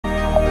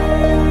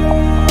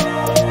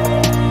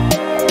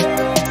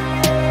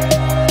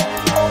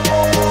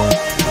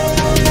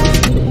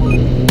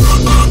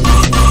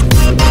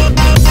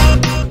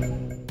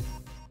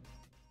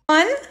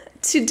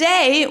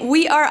Today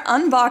we are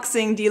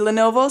unboxing the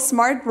Lenovo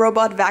Smart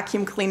Robot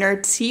Vacuum Cleaner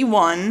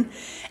T1,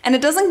 and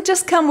it doesn't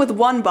just come with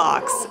one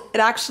box,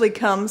 it actually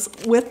comes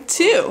with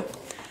two.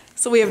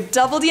 So we have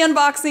double the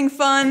unboxing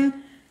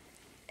fun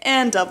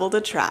and double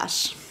the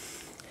trash.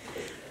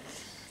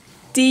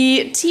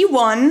 The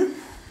T1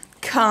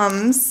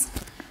 comes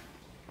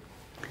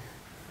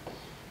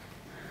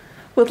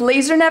with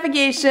laser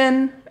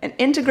navigation, an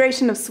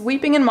integration of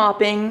sweeping and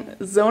mopping,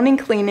 zoning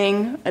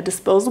cleaning, a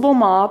disposable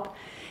mop,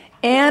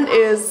 and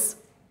is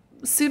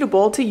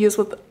suitable to use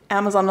with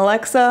Amazon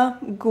Alexa,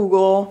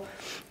 Google,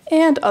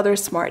 and other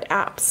smart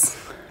apps.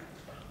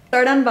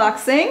 Start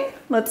unboxing.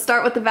 Let's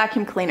start with the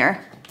vacuum cleaner.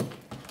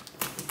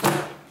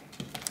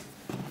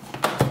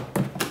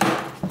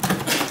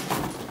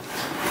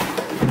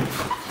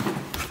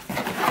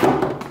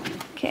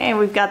 Okay,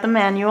 we've got the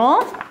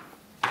manual.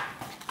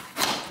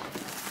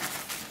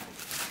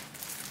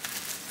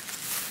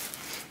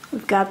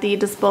 We've got the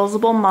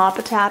disposable mop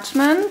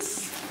attachments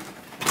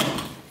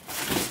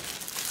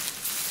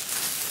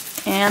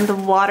and the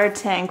water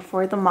tank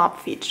for the mop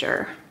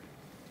feature.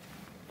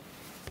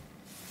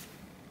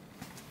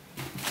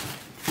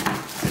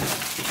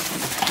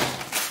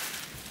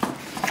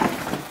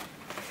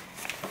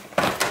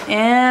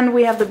 And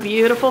we have the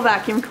beautiful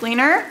vacuum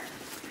cleaner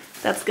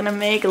that's gonna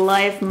make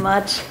life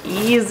much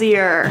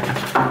easier.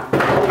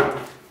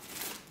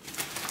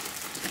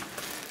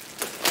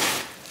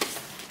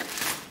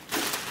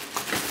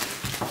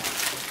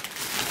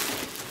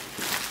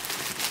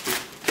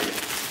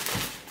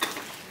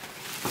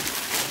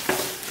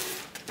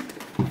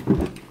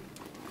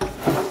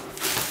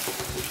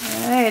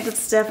 Alright,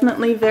 it's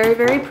definitely very,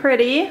 very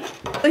pretty.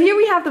 So here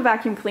we have the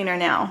vacuum cleaner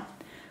now.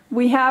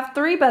 We have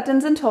 3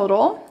 buttons in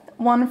total.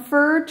 One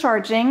for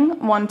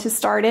charging, one to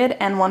start it,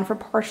 and one for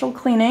partial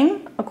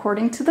cleaning,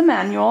 according to the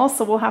manual.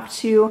 So we'll have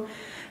to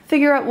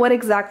figure out what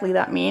exactly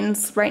that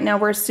means. Right now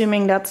we're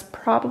assuming that's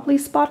probably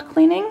spot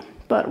cleaning,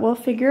 but we'll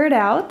figure it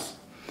out.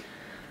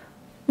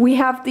 We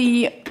have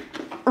the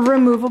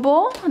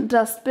removable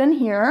dustbin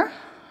here,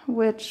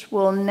 which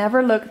will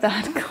never look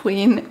that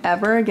clean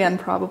ever again,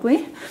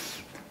 probably.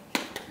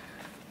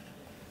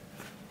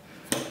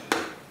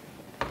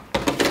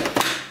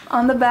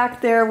 On the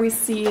back there we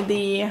see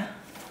the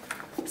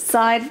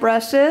side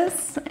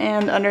brushes,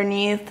 and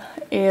underneath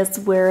is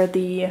where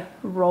the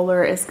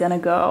roller is gonna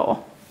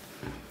go.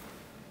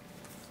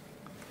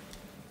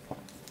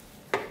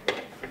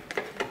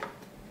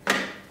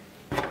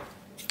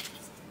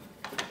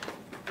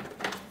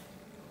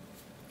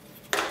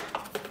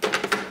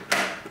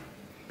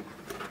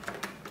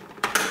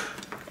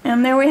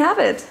 And there we have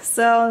it.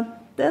 So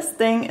this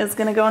thing is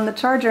gonna go on the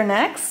charger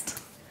next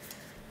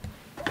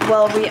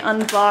while we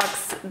unbox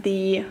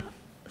the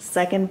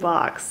second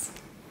box.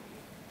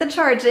 The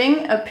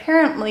charging,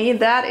 apparently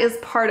that is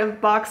part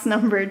of box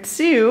number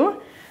 2,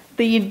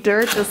 the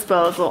dirt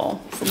disposal.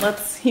 So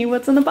let's see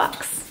what's in the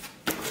box.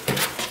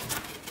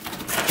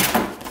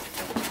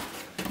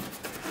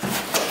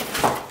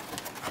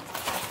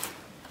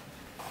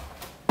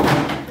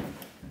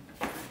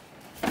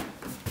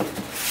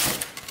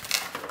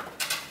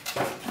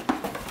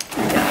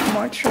 We got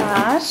more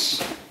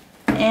trash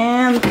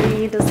and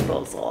the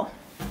disposal.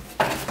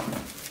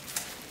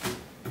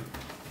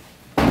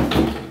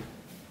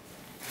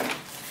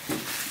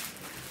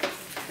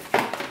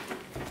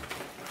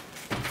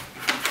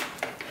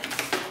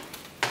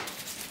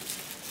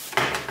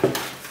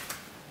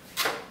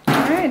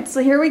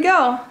 So here we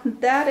go.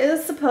 That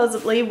is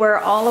supposedly where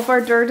all of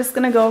our dirt is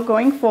going to go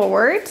going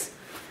forward.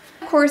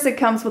 Of course, it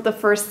comes with the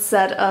first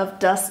set of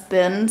dust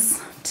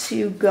bins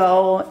to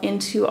go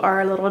into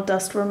our little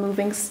dust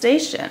removing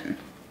station.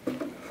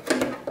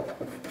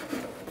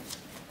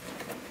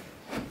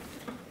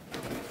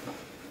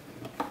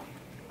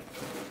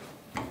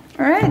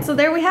 Alright, so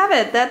there we have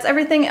it. That's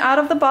everything out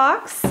of the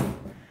box.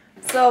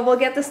 So we'll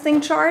get this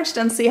thing charged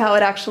and see how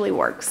it actually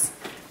works.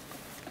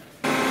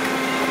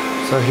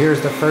 So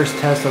here's the first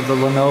test of the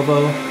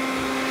Lenovo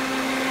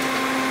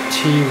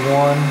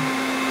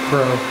T1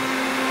 Pro.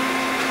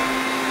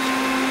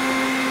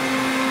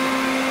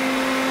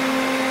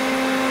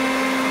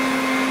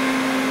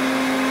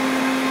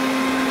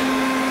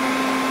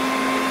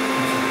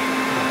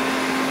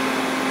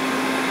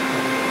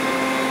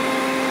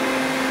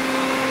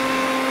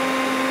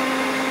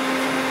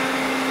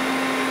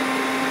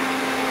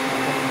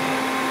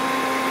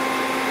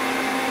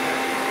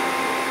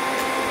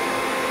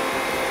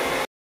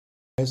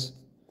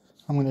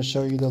 I'm going to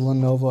show you the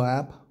Lenovo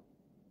app.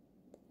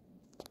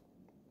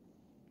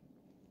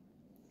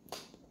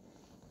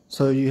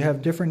 So you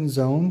have different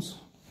zones,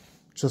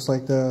 just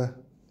like the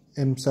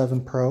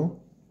M7 Pro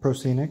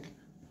Scenic.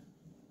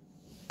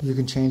 You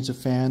can change the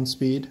fan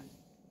speed.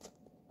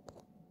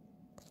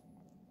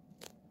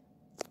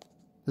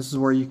 This is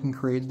where you can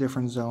create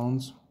different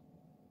zones.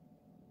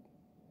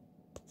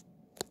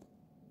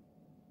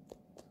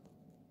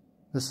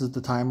 This is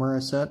the timer I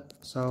set,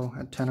 so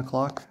at 10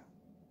 o'clock.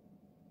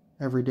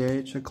 Every day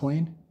it should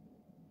clean.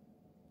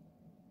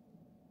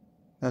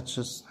 That's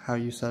just how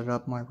you set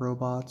up my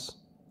robots.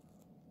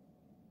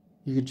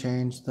 You can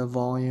change the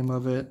volume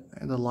of it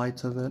and the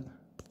lights of it.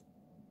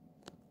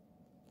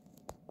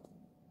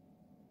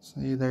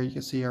 See there, you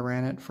can see I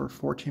ran it for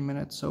 14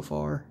 minutes so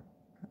far,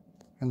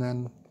 and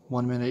then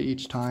 1 minute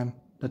each time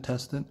to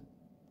test it.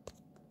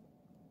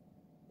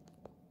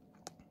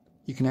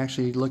 You can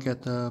actually look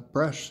at the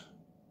brush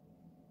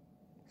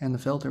and the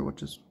filter,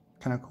 which is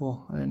kind of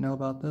cool. I didn't know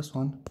about this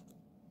one.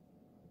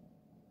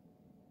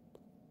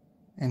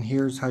 And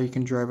here's how you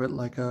can drive it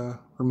like a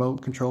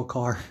remote control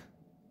car.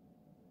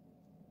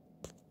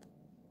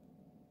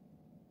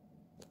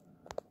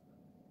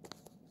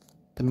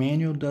 The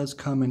manual does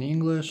come in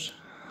English.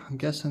 I'm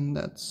guessing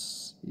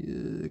that's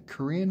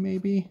Korean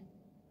maybe?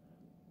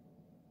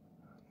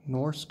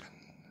 Norse,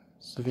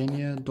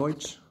 Slovenia,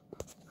 Deutsch.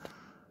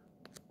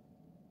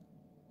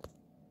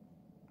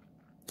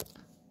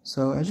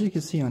 So as you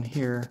can see on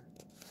here,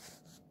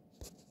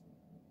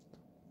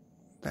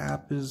 the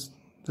app is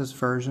this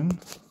version.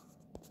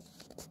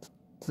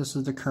 This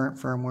is the current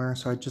firmware,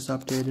 so I just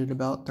updated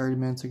about 30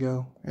 minutes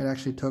ago. It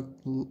actually took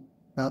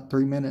about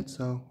 3 minutes,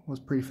 so it was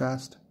pretty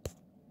fast.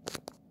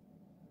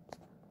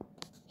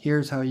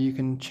 Here's how you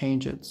can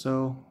change it.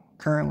 So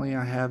currently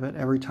I have it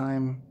every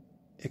time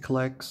it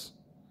collects,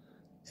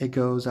 it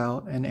goes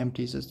out and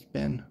empties its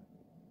bin.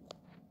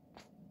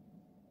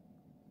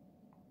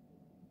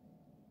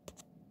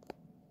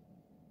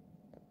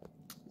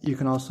 You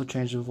can also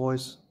change the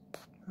voice.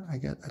 I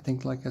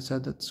think like I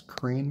said, that's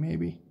Korean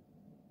maybe.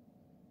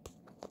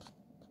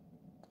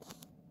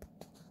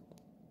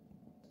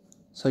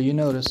 So you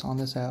notice on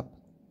this app,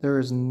 there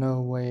is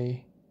no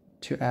way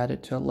to add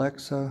it to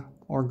Alexa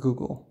or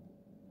Google.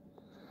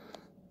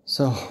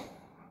 So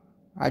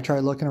I tried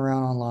looking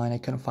around online, I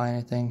couldn't find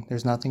anything.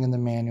 There's nothing in the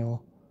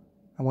manual.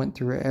 I went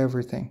through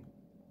everything.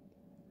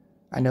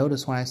 I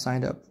noticed when I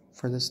signed up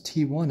for this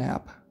T1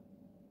 app,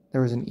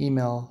 there was an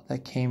email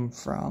that came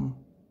from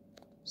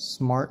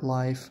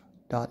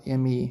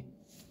smartlife.me.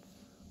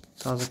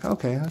 So I was like,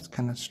 okay, that's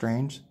kind of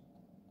strange.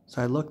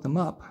 So I looked them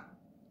up.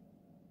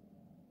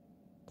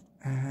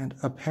 And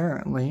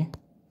apparently,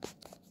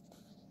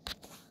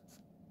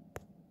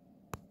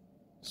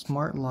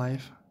 Smart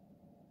Life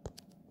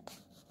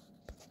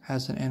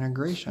has an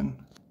integration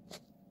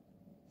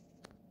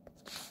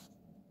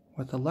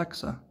with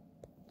Alexa.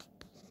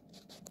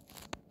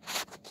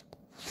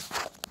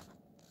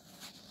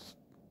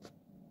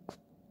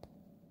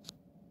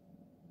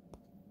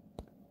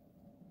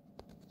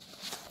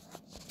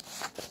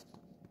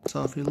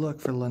 So if you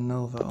look for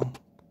Lenovo,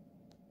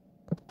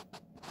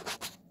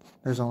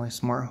 there's only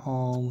Smart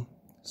Home,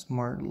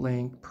 Smart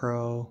Link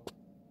Pro,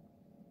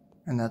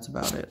 and that's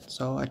about it.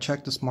 So I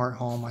checked the Smart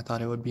Home, I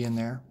thought it would be in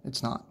there.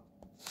 It's not.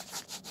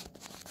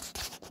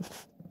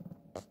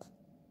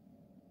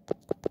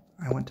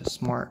 I went to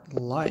Smart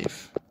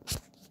Life,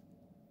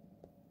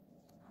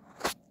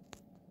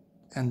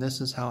 and this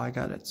is how I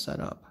got it set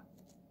up.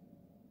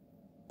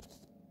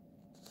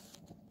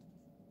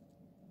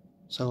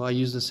 So I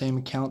use the same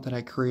account that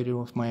I created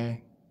with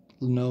my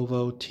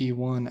Lenovo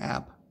T1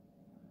 app.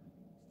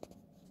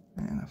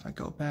 And if I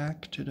go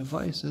back to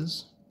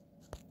devices,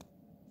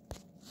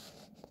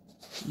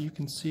 you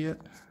can see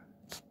it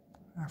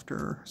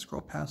after I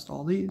scroll past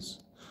all these.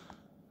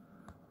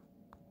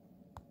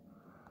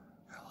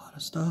 Got a lot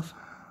of stuff.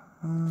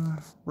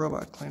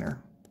 Robot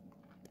cleaner.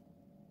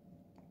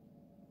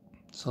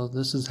 So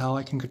this is how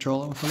I can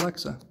control it with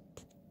Alexa.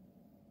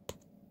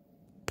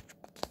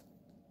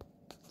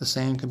 The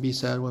same can be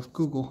said with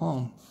Google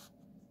Home.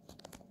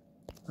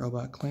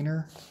 Robot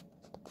cleaner.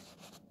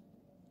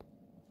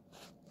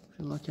 If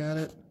you look at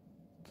it,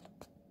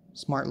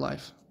 Smart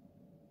Life.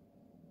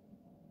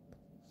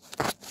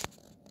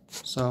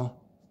 So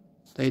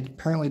they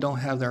apparently don't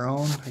have their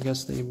own. I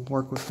guess they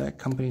work with that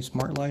company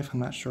Smart Life. I'm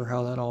not sure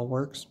how that all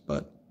works,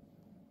 but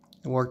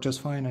it worked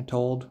just fine. I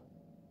told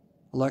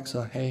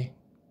Alexa, hey,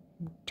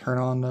 turn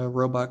on the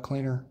robot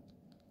cleaner,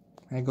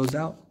 and it goes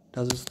out,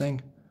 does its thing.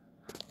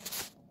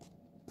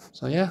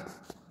 So yeah,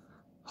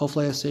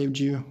 hopefully I saved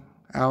you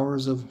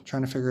hours of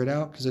trying to figure it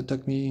out, because it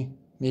took me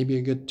maybe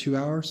a good 2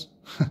 hours.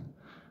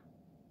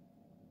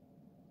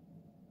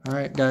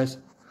 Alright guys,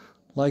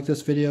 like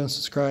this video and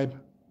subscribe.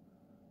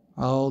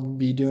 I'll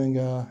be doing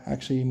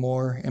actually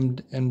more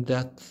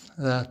in-depth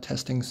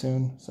testing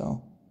soon,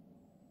 so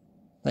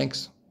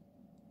thanks.